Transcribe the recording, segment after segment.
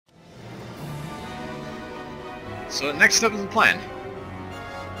So the next step is the plan.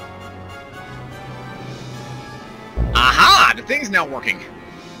 Aha! The thing's now working.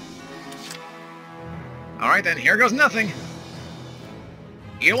 Alright then, here goes nothing.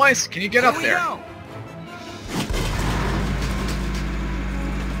 Edelweiss, can you get up there?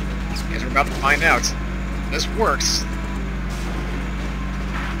 Guess we're about to find out. This works.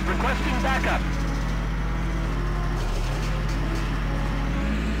 Requesting backup.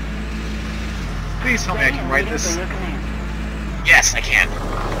 Please tell me I can write this. Yes, I can.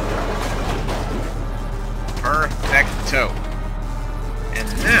 Perfecto. And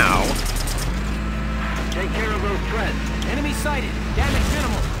now... Take care of those treads. Enemy sighted. Damage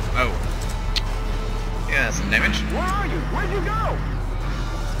minimal. Oh. Yeah, some damage. Where are you? Where'd you go?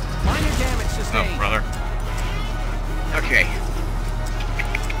 Minor damage sustained. Oh, brother. Okay.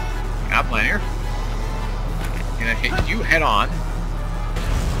 Got a plan here. Gonna hit you head on.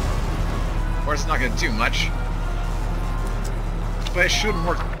 Of course, it's not gonna do much. But it should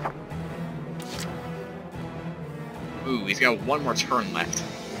work. Ooh, he's got one more turn left.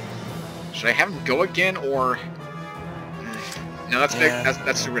 Should I have him go again, or... No, that's big.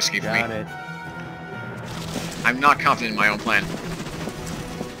 That's too risky for me. I'm not confident in my own plan.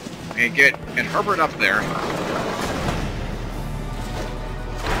 Okay, get Herbert up there.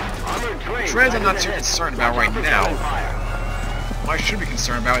 Treads I'm not too concerned about right now. What I should be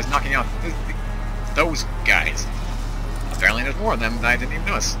concerned about is knocking out those guys. Apparently there's more of them that I didn't even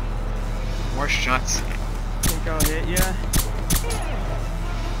notice. More shots. Think I'll hit ya?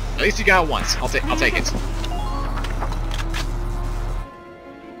 At least you got it once. I'll take it.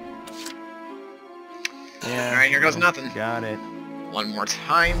 Yeah. Alright, here goes nothing. Got it. One more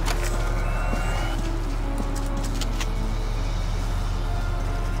time.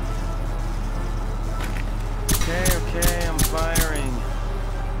 Okay, I'm firing.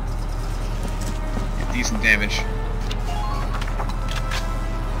 Get decent damage.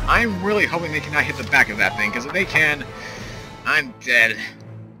 I'm really hoping they cannot hit the back of that thing, because if they can, I'm dead.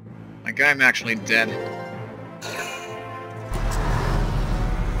 Like, I'm actually dead.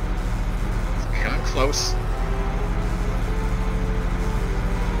 It's coming close.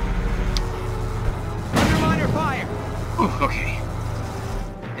 Underminer fire. Whew, okay.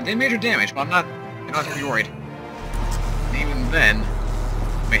 It did major damage, but I'm not gonna be worried. And even then...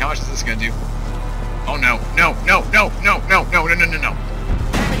 Wait, how much is this gonna do? Oh no, no, no, no, no, no, no, no, no, no, no.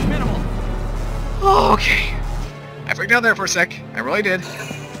 Damage minimal. Oh, okay. I freaked out there for a sec. I really did.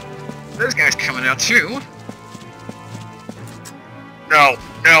 This guy's coming out too. No,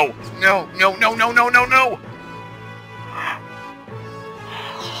 no, no, no, no, no, no, no, no!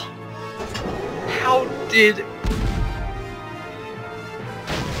 How did...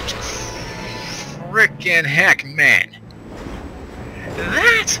 Frickin' heck, man.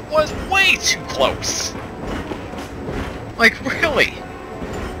 That was way too close. Like, really?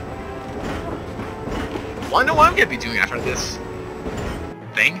 Well, I know what I'm gonna be doing after this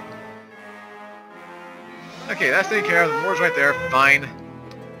thing. Okay, that's taken care of. The war's right there. Fine.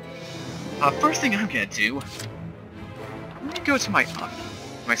 First thing I'm gonna do, I'm gonna go to my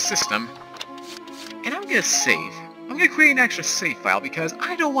system, and I'm gonna save. I'm gonna create an extra save file because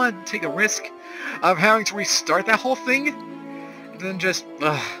I don't want to take a risk of having to restart that whole thing, and then just,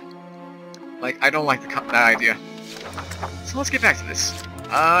 like, I don't like that idea. So let's get back to this.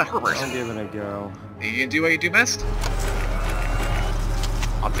 Herbert. I'll give it a go. You can do what you do best?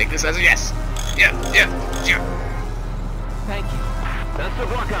 I'll take this as a yes. Yeah. Thank you. Best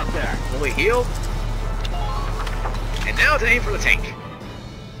of luck out there. Fully healed. And now to aim for the tank.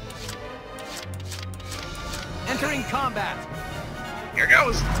 Entering combat. Here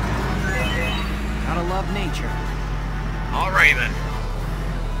goes. Gotta love nature. Alright then.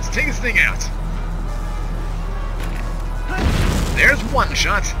 Let's take this thing out. There's one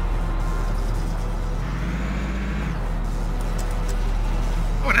shot.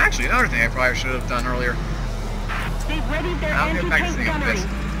 Oh, and actually, another thing I probably should have done earlier. They've readied their I'll get back to anti-tank seeing gunnery. this.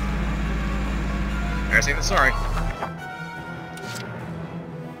 Better safe than sorry.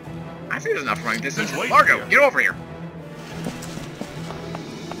 I think there's enough running distance. Largo, get over here.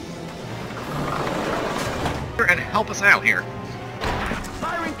 And help us out here.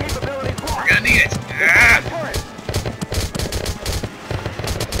 Firing capability. We're gonna need it. Ah!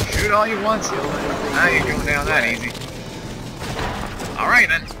 Shoot all you want. Now you're going down that easy. Alright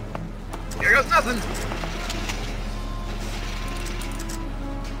then. Here goes nothing.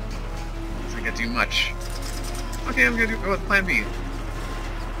 Looks like I do much. Okay, I'm gonna go with plan B.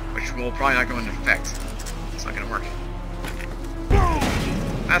 Which will probably not go into effect. It's not gonna work.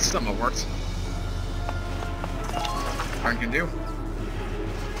 That somewhat worked. Turn can do.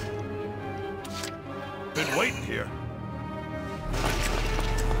 Been waiting here.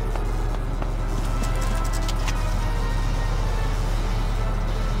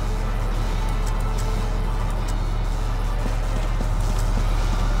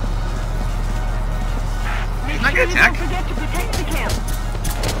 It's not gonna attack. Don't forget to protect the camp.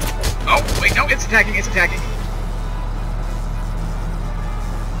 Oh, wait, no, it's attacking, it's attacking.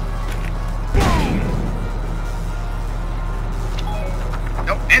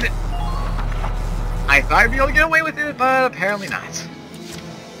 Nope, end it. I thought I'd be able to get away with it, but apparently not.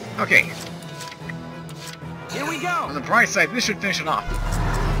 Okay, Here we on go. the bright side, this should finish it off.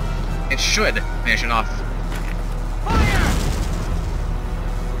 It should finish it off. Fire!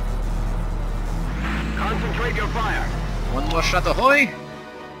 Concentrate your fire. One more shot ahoy.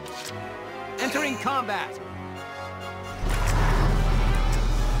 Entering combat.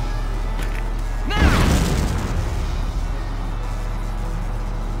 Now!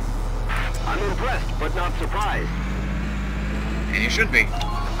 I'm impressed, but not surprised. And you should be.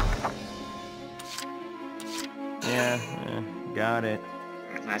 Yeah, got it.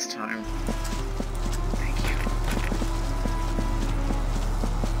 Last time. Thank you.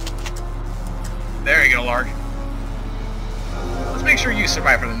 There you go, Larg. Let's make sure you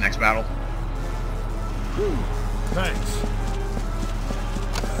survive for the next battle. Thanks.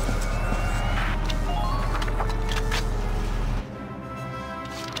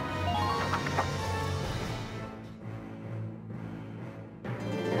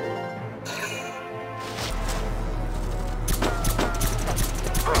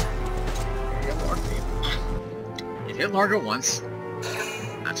 It hit Largo once.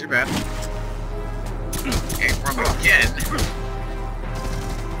 Not too bad. Okay, wrong again.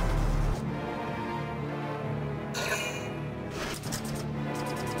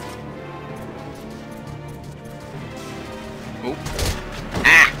 Oh.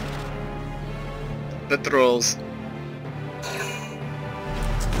 Ah! The trolls.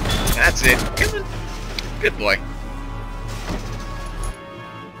 That's it. Come on. Good boy.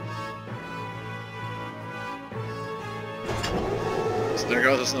 So there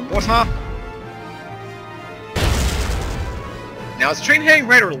goes the mortar. Now is the train heading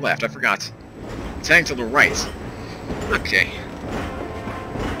right or left? I forgot. It's heading to the right. Okay.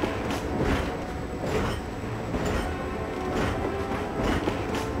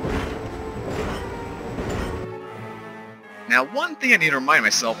 Now, one thing I need to remind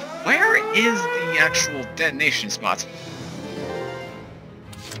myself, where is the actual detonation spot?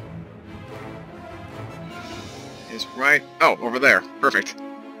 Is right... Oh, over there. Perfect.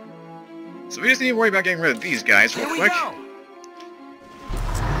 So we just need to worry about getting rid of these guys real Here we quick. go.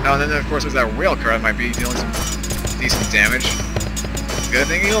 Oh, and then of course there's that rail car that might be dealing some decent damage. Good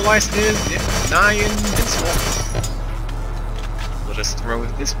thing Elias is nigh invincible. We'll just throw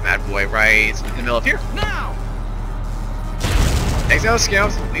this bad boy right in the middle of here. Now! Takes out a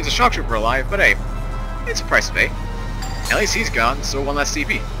scout, leaves a shock trooper alive, but hey, it's a price to pay. At least he's gone, so one less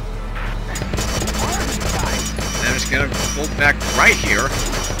CP. And I'm just gonna pull back right here.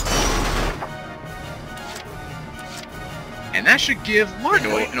 And that should give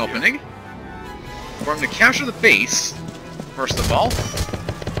Largo an opening for him to capture the base, first of all.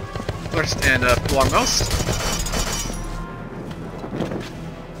 First and foremost.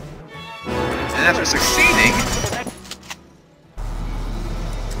 And after succeeding,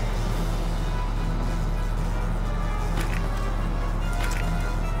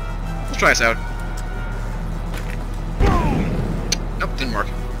 let's try this out. Nope, didn't work.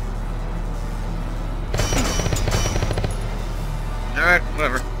 Alright,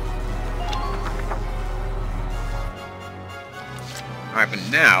 whatever. Alright, but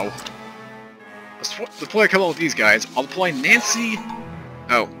now... let's deploy a couple of these guys. I'll deploy Nancy...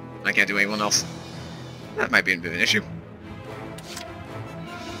 Oh, I can't do anyone else. That might be a bit of an issue.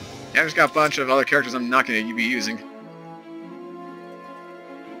 Yeah, I've just got a bunch of other characters I'm not going to be using.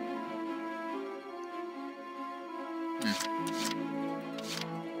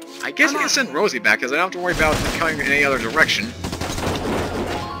 I guess I can send Rosie back, because I don't have to worry about them coming in any other direction.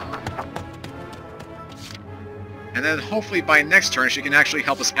 And then hopefully by next turn she can actually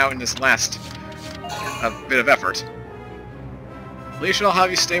help us out in this last bit of effort. Alicia, I'll have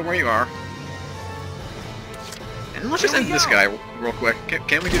you stay where you are. And let's just end this guy real quick.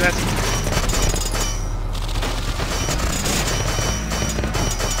 Can we do that?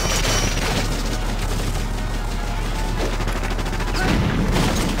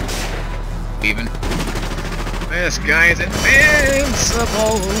 Even. This guy's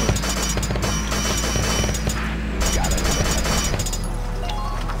invincible!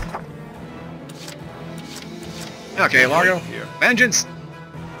 Okay, Largo. Vengeance!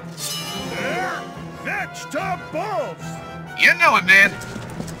 There! That Vegetables! You know it, man.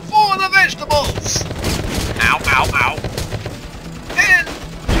 For the vegetables. Ow, ow, ow. And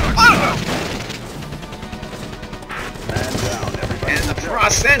Man down, everybody. in the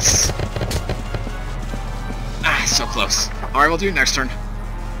process. Ah, so close. Alright, we'll do next turn.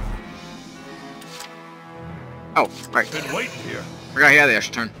 Oh, right. Been waiting here. Forgot he had the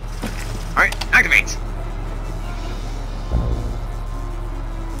extra turn. Alright, activate!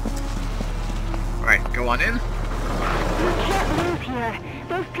 Alright, go on in. We can't move here.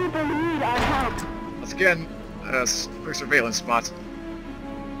 Those people need our help. Let's get a quick surveillance spot.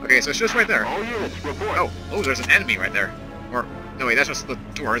 Okay, so it's just right there. All units, report. Oh, there's an enemy right there. Or, no wait, that's just the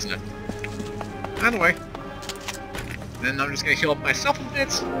door, isn't it? Either way. Then I'm just gonna heal up myself a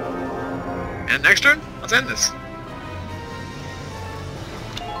bit. And next turn, let's end this.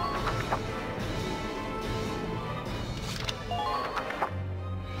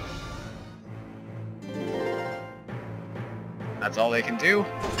 That's all they can do.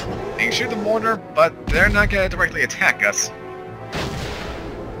 They can shoot the mortar, but they're not gonna directly attack us.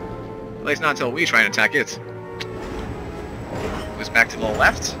 At least not until we try and attack it. Moves back to the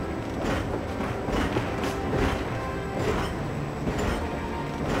left.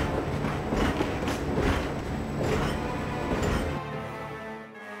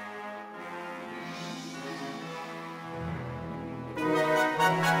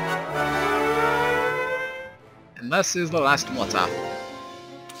 And this is the last Molotov.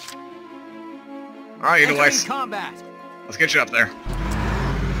 Alright, you boys. Combat. Let's get you up there.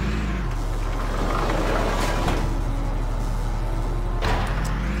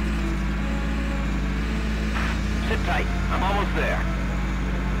 Sit tight. I'm almost there.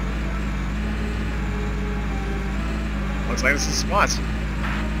 Looks like this is the spot.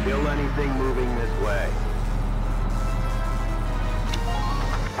 Kill anything moving this way.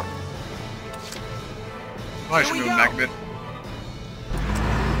 Probably should move back a bit.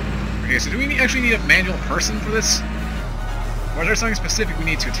 Okay, so do we actually need a manual person for this? Or is there something specific we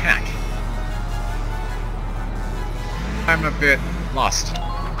need to attack? I'm a bit lost.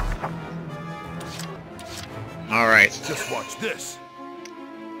 Alright. Just watch this.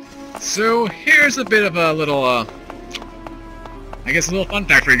 So, here's a bit of a little, I guess a little fun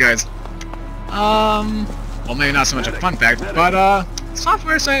fact for you guys. Well, maybe not so much a fun fact, but,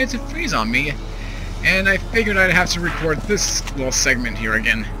 software decided to freeze on me, and I figured I'd have to record this little segment here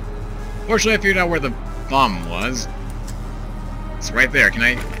again. Fortunately, I figured out where the bomb was. It's right there. Can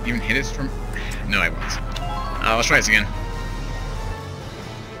I even hit it from... No, I won't. Let's try this again.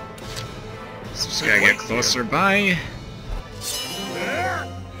 Just gotta get closer by. There,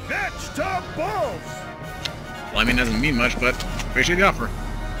 vegetables! Well, I mean, it doesn't mean much, but appreciate the offer.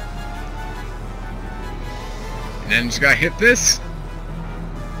 And then just gotta hit this.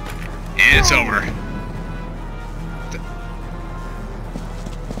 And it's over.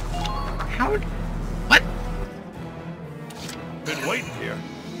 How? What? Been waiting here.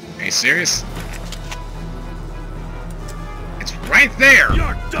 Are you serious? It's right there!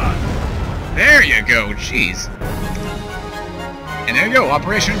 You're done! There you go, jeez. And there you go,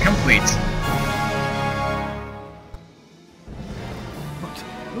 operation complete.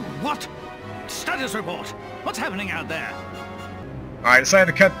 What? Status report. What's happening out there? Alright,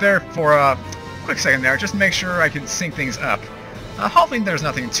 decided to cut there for a quick second there, just to make sure I can sync things up. Hopefully there's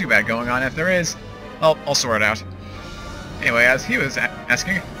nothing too bad going on. If there is, well, I'll sort it out. Anyway, as he was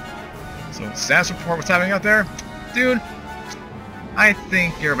asking, so status report, what's happening out there? Dude, I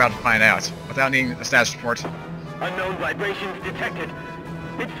think you're about to find out, without needing a status report. Unknown vibrations detected.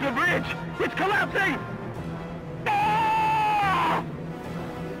 It's the bridge! It's collapsing! Ah!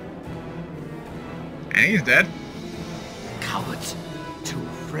 And he's dead. Cowards. Too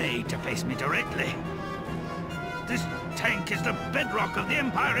afraid to face me directly. This tank is the bedrock of the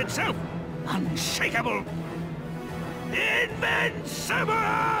Empire itself. Unshakable. Invincible!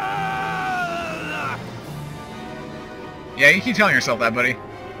 Yeah, you keep telling yourself that, buddy.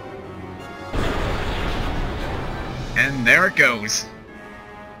 And there it goes.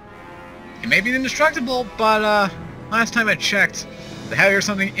 It may be indestructible, but, last time I checked, the heavier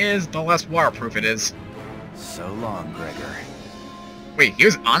something is, the less waterproof it is. So long, Gregor. Wait, he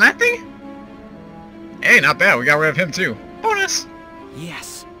was on that thing? Hey, not bad, we got rid of him too. Bonus!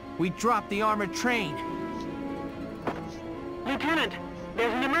 Yes, we dropped the armored train. Lieutenant,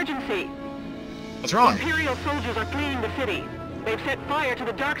 there's an emergency. What's wrong? Imperial soldiers are fleeing the city. They've set fire to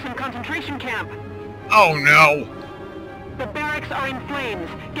the Darkson concentration camp. Oh no! The barracks are in flames.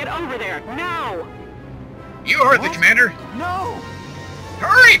 Get over there, now! You heard the commander! No!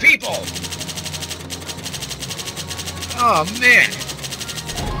 Hurry, people! Oh man!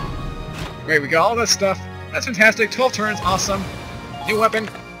 Great, we got all this stuff. That's fantastic. 12 turns, awesome. New weapon,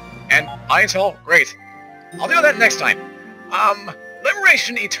 and high intel, great. I'll do that next time.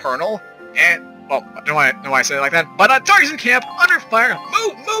 Liberation Eternal, and, well, I don't know why I say it like that, but targets in camp, under fire,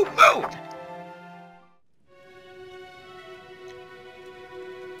 move, move, move!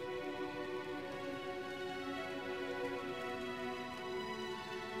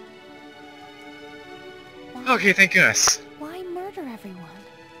 Okay, thank goodness. Why murder everyone?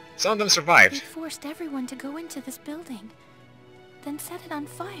 Some of them They survived. forced everyone to go into this building, then set it on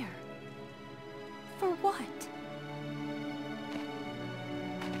fire. For what?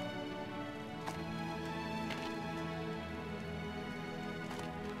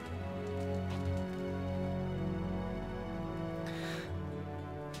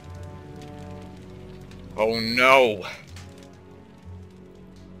 Oh no!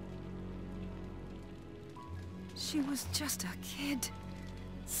 She was just a kid.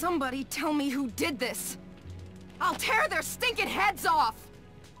 Somebody tell me who did this! I'll tear their stinking heads off!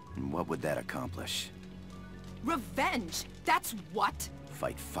 And what would that accomplish? Revenge! That's what?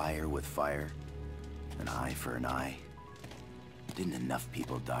 Fight fire with fire? An eye for an eye? Didn't enough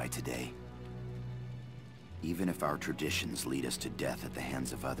people die today? Even if our traditions lead us to death at the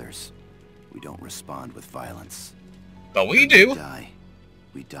hands of others, we don't respond with violence. But we do!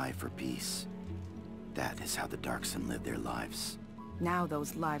 We die for peace. That is how the Darkson live their lives. Now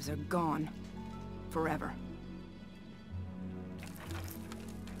those lives are gone. Forever.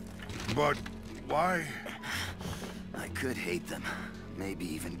 But why? I could hate them, maybe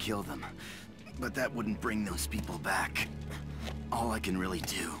even kill them, but that wouldn't bring those people back. All I can really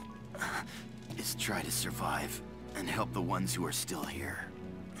do is try to survive and help the ones who are still here.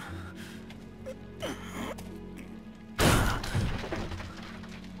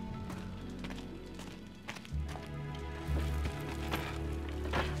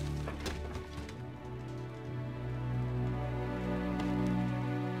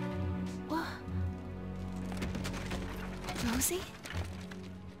 Rosie?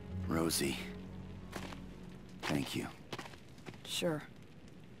 Rosie. Thank you. Sure.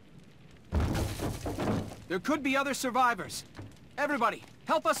 There could be other survivors. Everybody,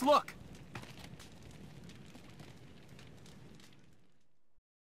 help us look!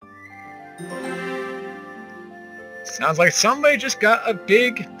 Sounds like somebody just got a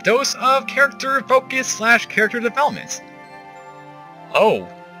big dose of character focus / character development. Oh,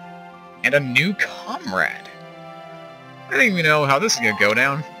 and a new comrade. I think we know how this is gonna go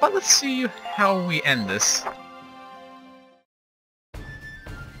down, but let's see how we end this.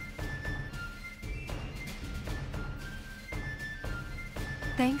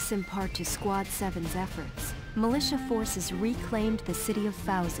 Thanks in part to Squad 7's efforts, militia forces reclaimed the city of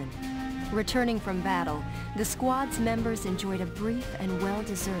Fausen. Returning from battle, the squad's members enjoyed a brief and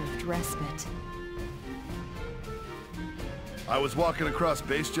well-deserved respite. I was walking across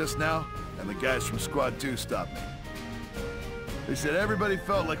base just now, and the guys from Squad 2 stopped me. They said everybody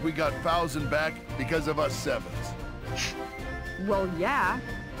felt like we got Fausen back because of us Sevens. Well, yeah.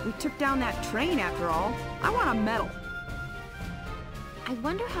 We took down that train after all. I want a medal. I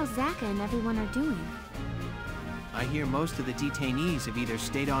wonder how Zaka and everyone are doing. I hear most of the detainees have either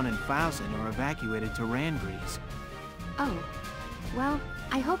stayed on in Fausen or evacuated to Rangries. Oh, well,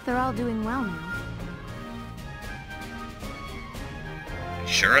 I hope they're all doing well now.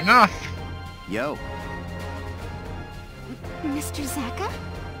 Sure enough. Yo. Mr. Zaka?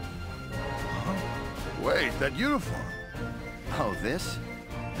 Wait, that uniform. Oh, this?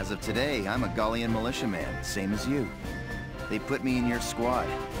 As of today, I'm a Gallian Militia man, same as you. They put me in your squad,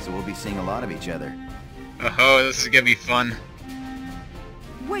 so we'll be seeing a lot of each other. Oh, this is gonna be fun.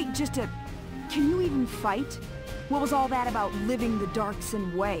 Wait, can you even fight? What was all that about living the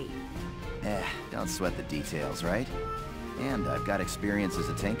Darkson way? Don't sweat the details, right? And I've got experience as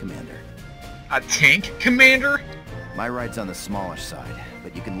a tank commander. A tank commander? My ride's on the smallish side,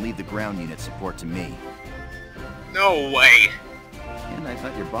 but you can leave the ground unit support to me. No way. And I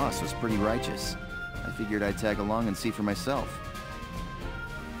thought your boss was pretty righteous. I figured I'd tag along and see for myself.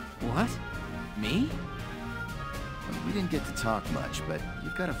 What? Me? We didn't get to talk much, but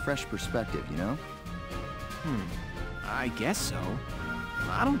you've got a fresh perspective, you know? I guess so.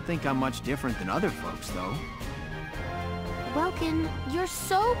 I don't think I'm much different than other folks, though. Welkin, you're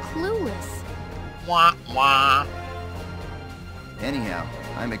so clueless. Wah wah. Anyhow,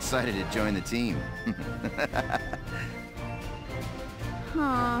 I'm excited to join the team.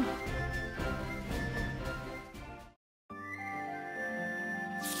 Huh.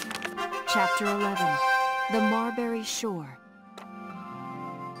 Chapter 11. The Marbury Shore.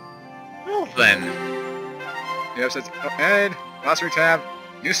 Well then. New episodes ahead. Glossary tab.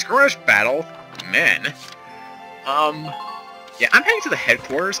 New skirmish battle. Men. Yeah, I'm heading to the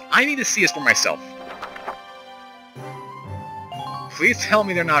headquarters. I need to see this for myself. Please tell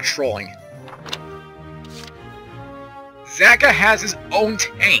me they're not trolling. Zaka has his own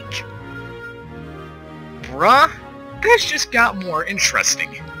tank. Bruh, this just got more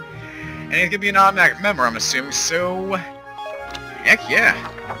interesting. And it's gonna be an automatic member, I'm assuming, so... Heck yeah.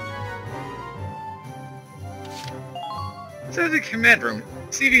 So the command room.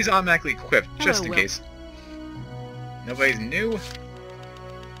 See if he's automatically equipped, just in case. Nobody's new.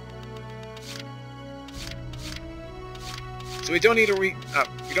 So we don't need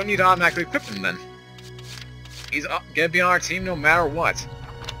to automatically equip him then. He's gonna be on our team no matter what.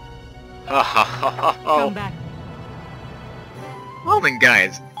 Come back. Well then,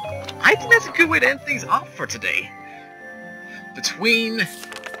 guys, I think that's a good way to end things off for today. Between,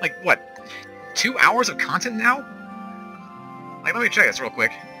 like, what, 2 hours of content now? Like, let me check this real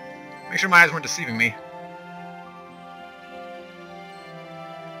quick. Make sure my eyes weren't deceiving me.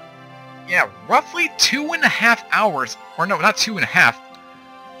 Yeah, roughly 2.5 hours, or no, not 2.5,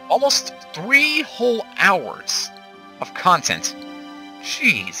 almost 3 whole hours of content.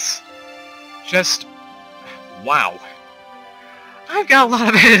 Jeez. Just, wow. I've got a lot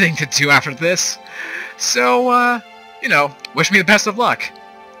of editing to do after this, so, you know, wish me the best of luck.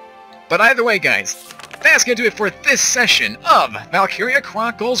 But either way, guys, that's gonna do it for this session of Valkyria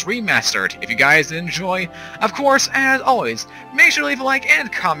Chronicles Remastered. If you guys did enjoy, of course, as always, make sure to leave a like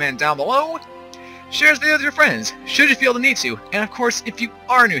and comment down below. Share this video with your friends, should you feel the need to. And of course, if you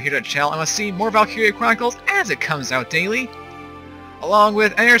are new here to the channel and want to see more Valkyria Chronicles as it comes out daily, along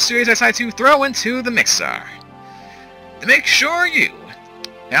with any other series I decide to throw into the mixer, to make sure you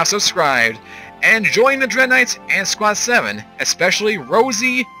have subscribed and join the Dread Knights and Squad 7, especially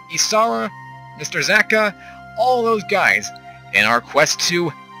Rosie, Isara, Mr. Zaka, all those guys, in our quest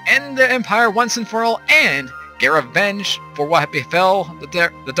to end the Empire once and for all and get revenge for what befell the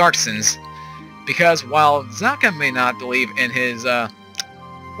Darksons. Because while Zaka may not believe in his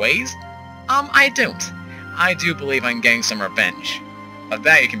ways, I don't. I do believe I'm getting some revenge. Of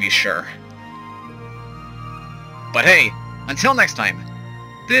that you can be sure. But hey, until next time,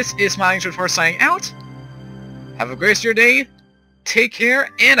 this is Smiling signing out. Have a great rest of your day. Take care,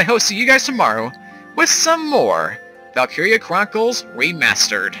 and I hope to see you guys tomorrow with some more Valkyria Chronicles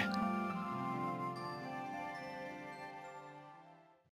Remastered.